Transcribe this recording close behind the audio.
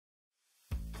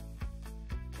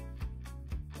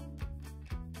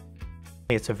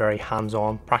It's a very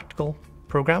hands-on practical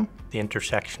program, the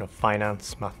intersection of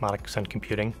finance, mathematics and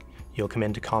computing. You'll come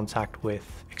into contact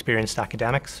with experienced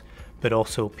academics, but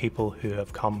also people who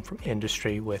have come from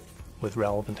industry with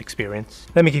relevant experience.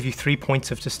 Let me give you 3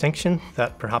 points of distinction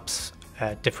that perhaps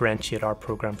differentiate our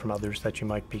program from others that you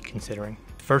might be considering.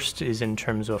 First is in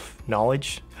terms of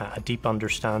knowledge, a deep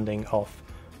understanding of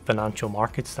financial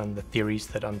markets and the theories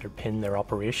that underpin their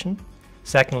operation.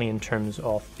 Secondly, in terms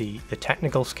of the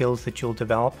technical skills that you'll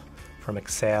develop, from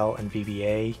Excel and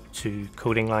VBA to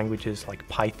coding languages like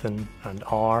Python and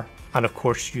R. And of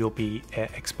course, you'll be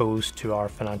exposed to our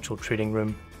financial trading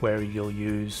room, where you'll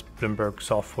use Bloomberg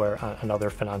software and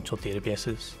other financial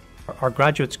databases. Our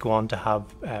graduates go on to have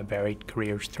varied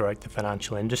careers throughout the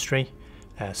financial industry.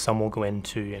 Some will go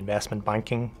into investment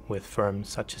banking with firms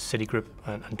such as Citigroup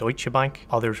and Deutsche Bank.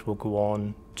 Others will go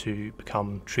on to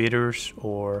become traders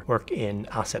or work in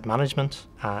asset management,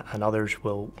 and others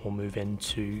will move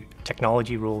into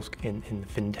technology roles in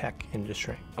the fintech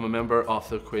industry. I'm a member of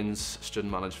the Queen's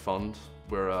Student Managed Fund.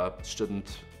 We're a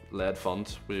student-led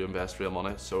fund. We invest real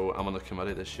money, so I'm on the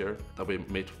committee this year that we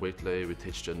meet weekly. We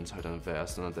teach students how to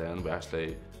invest, and then we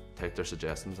actually take their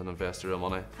suggestions and invest real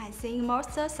money. I think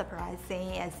most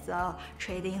surprising is the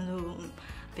trading room,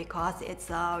 because it's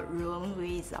a room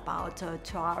with about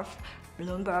 12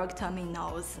 Bloomberg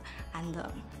terminals, and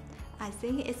I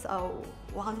think it's a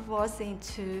wonderful thing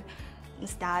to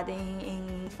studying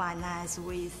in finance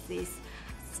with these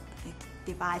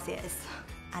devices.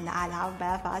 And I love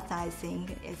Belfast. I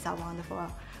think it's a wonderful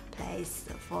place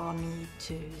for me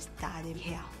to study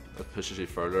here. It pushes you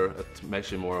further, it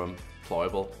makes you more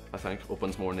employable, I think,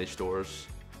 opens more niche doors,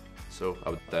 so I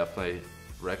would definitely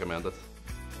recommend it.